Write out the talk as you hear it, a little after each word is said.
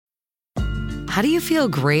How do you feel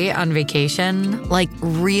great on vacation? Like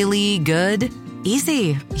really good?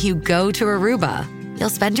 Easy. You go to Aruba. You'll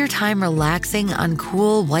spend your time relaxing on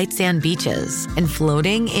cool white sand beaches and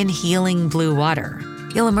floating in healing blue water.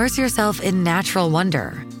 You'll immerse yourself in natural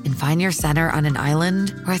wonder and find your center on an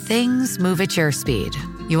island where things move at your speed.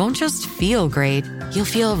 You won't just feel great, you'll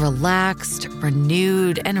feel relaxed,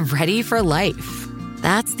 renewed, and ready for life.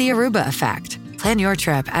 That's the Aruba effect. Plan your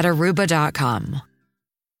trip at Aruba.com.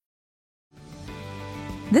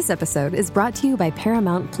 This episode is brought to you by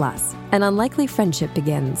Paramount Plus. An unlikely friendship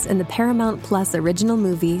begins in the Paramount Plus original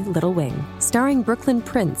movie Little Wing, starring Brooklyn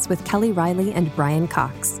Prince with Kelly Riley and Brian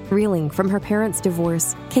Cox. Reeling from her parents'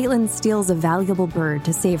 divorce, Caitlin steals a valuable bird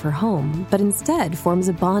to save her home, but instead forms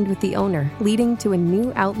a bond with the owner, leading to a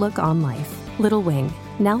new outlook on life. Little Wing,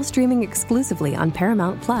 now streaming exclusively on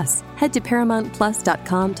Paramount Plus. Head to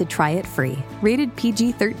ParamountPlus.com to try it free. Rated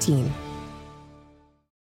PG-13.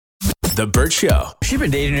 The Burt Show. She's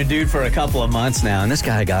been dating a dude for a couple of months now, and this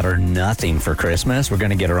guy got her nothing for Christmas. We're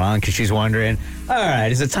going to get her on because she's wondering, all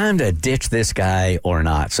right, is it time to ditch this guy or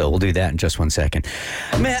not? So we'll do that in just 1 second.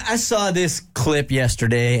 Man, I saw this clip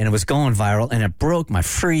yesterday, and it was going viral, and it broke my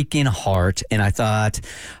freaking heart. And I thought,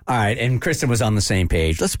 all right, and Kristen was on the same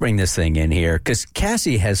page. Let's bring this thing in here because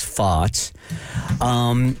Cassie has fought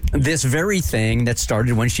this very thing that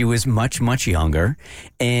started when she was much, much younger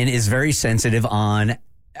and is very sensitive on,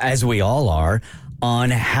 as we all are, on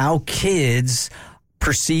how kids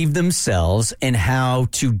perceive themselves and how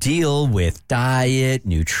to deal with diet,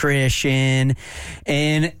 nutrition.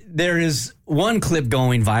 And there is one clip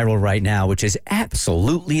going viral right now, which is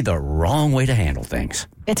absolutely the wrong way to handle things.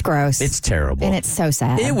 It's gross. It's terrible. And it's so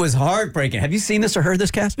sad. It was heartbreaking. Have you seen this or heard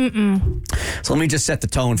this, Cass? Mm-mm. So let me just set the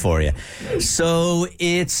tone for you. So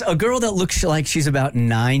it's a girl that looks like she's about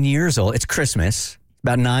 9 years old. It's Christmas.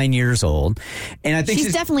 About 9 years old. And I think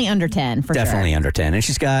she's definitely under 10, for definitely sure. under 10. And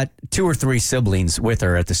she's got 2 or 3 siblings with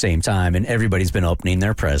her at the same time, and everybody's been opening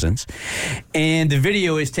their presents. And the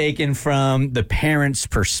video is taken from the parents'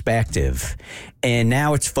 perspective. And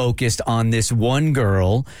now it's focused on this one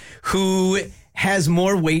girl who has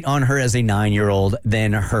more weight on her as a 9-year-old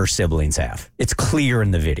than her siblings have. It's clear in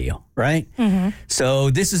the video, right? Mm-hmm. So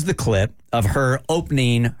this is the clip of her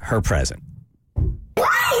opening her present.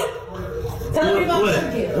 Tell me about what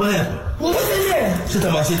happened? What's in there? She talking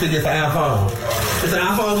about she took this iPhone. It's an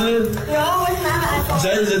iPhone in it? No, it's not an iPhone.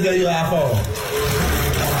 Jada just gave you an iPhone.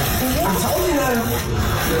 I told you that.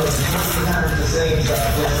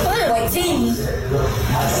 Wait, T.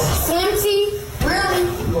 Slim T? Really?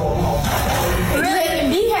 Really?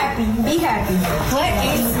 Be happy. Be happy. What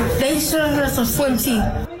is? They showing her some Slim T.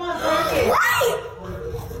 Right?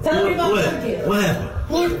 Tell me about what happened?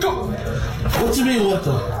 What you mean, what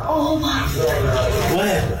the? Oh my God. What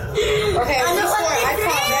happened? Okay, I know what this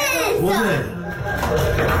is. What's that?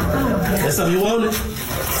 That's something you wanted?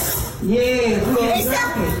 Yeah.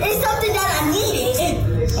 It's something that I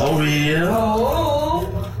needed. Oh, yeah. Oh.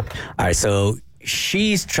 All right, so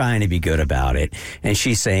she's trying to be good about it, and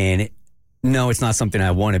she's saying, no, it's not something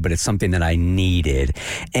I wanted, but it's something that I needed.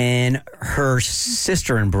 And her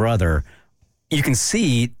sister and brother, you can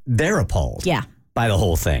see they're appalled. Yeah. By the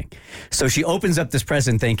whole thing. So she opens up this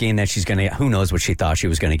present thinking that she's going to, who knows what she thought she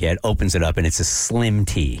was going to get, opens it up, and it's a Slim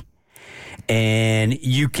T. And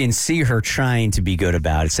you can see her trying to be good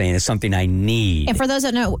about it, saying it's something I need. And for those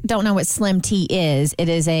that don't know what Slim Tea is, it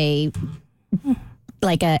is a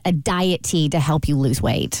diet tea to help you lose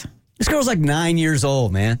weight. This girl's like 9 years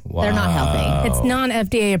old, man. Wow. They're not helping. It's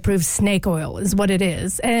non-FDA approved snake oil is what it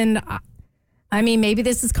is. And I mean, maybe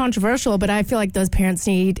this is controversial, but I feel like those parents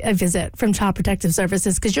need a visit from Child Protective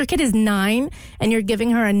Services because your kid is 9 and you're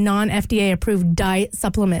giving her a non-FDA approved diet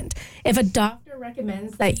supplement. If a doctor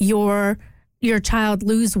recommends that your child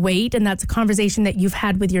lose weight and that's a conversation that you've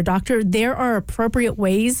had with your doctor, there are appropriate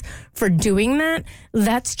ways for doing that.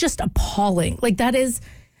 That's just appalling. Like that is...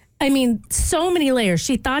 I mean, so many layers.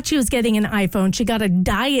 She thought she was getting an iPhone. She got a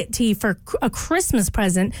diet tea for a Christmas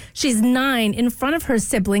present. She's 9 in front of her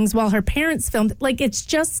siblings while her parents filmed. Like, it's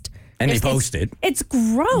just... And they posted. It's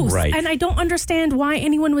gross. Right. And I don't understand why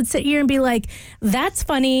anyone would sit here and be like, that's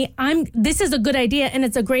funny. This is a good idea, and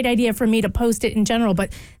it's a great idea for me to post it in general.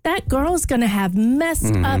 But that girl's going to have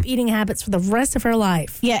messed up eating habits for the rest of her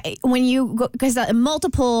life. Yeah, when you go, because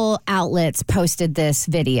multiple outlets posted this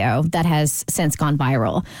video that has since gone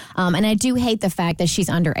viral. And I do hate the fact that she's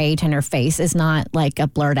underage and her face is not like a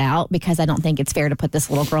blurred out, because I don't think it's fair to put this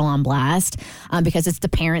little girl on blast, because it's the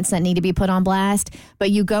parents that need to be put on blast. But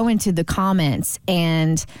you go into the comments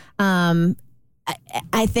and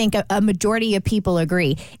I think a majority of people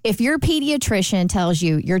agree. If your pediatrician tells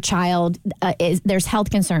you your child there's health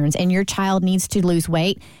concerns and your child needs to lose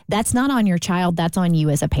weight, that's not on your child. That's on you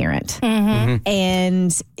as a parent.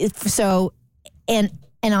 And so, and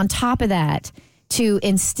on top of that, to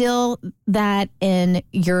instill that in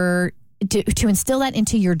your to instill that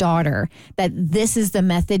into your daughter that this is the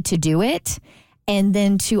method to do it, and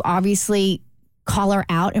then to obviously call her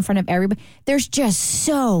out in front of everybody. There's just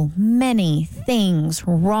so many things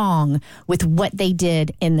wrong with what they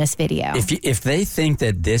did in this video. If they think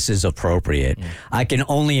that this is appropriate, I can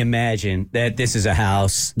only imagine that this is a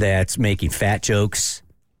house that's making fat jokes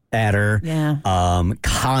at her,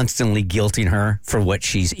 constantly guilting her for what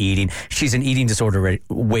she's eating. She's an eating disorder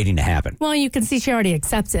waiting to happen. Well, you can see she already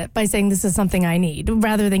accepts it by saying this is something I need,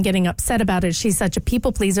 rather than getting upset about it. She's such a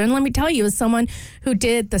people pleaser. And let me tell you, as someone who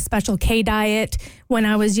did the Special K diet when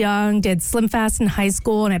I was young, did Slim Fast in high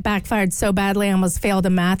school, and it backfired so badly I almost failed a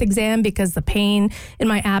math exam because the pain in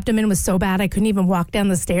my abdomen was so bad I couldn't even walk down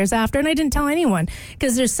the stairs after, and I didn't tell anyone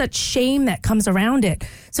because there's such shame that comes around it.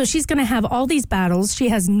 So she's going to have all these battles. She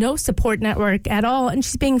has no support network at all, and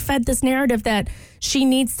she's being fed this narrative that she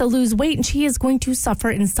needs to lose weight, and she is going to suffer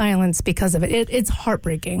in silence because of it. It's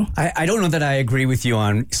heartbreaking. I don't know that I agree with you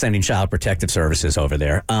on sending Child Protective Services over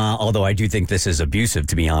there, although I do think this is abusive,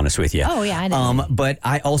 to be honest with you. Oh, yeah, I know. But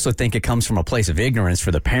I also think it comes from a place of ignorance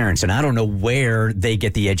for the parents, and I don't know where they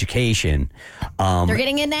get the education. They're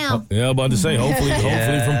getting it now. Yeah, I'm about to say, hopefully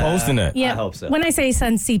from posting that. Yeah, I hope so. When I say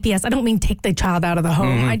send CPS, I don't mean take the child out of the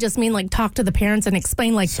home. I just mean like talk to the parents and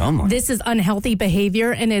explain this is unhealthy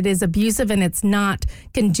behavior and it is abusive and it's not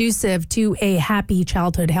conducive to a happy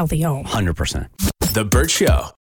childhood, healthy home. 100%. The Burt Show.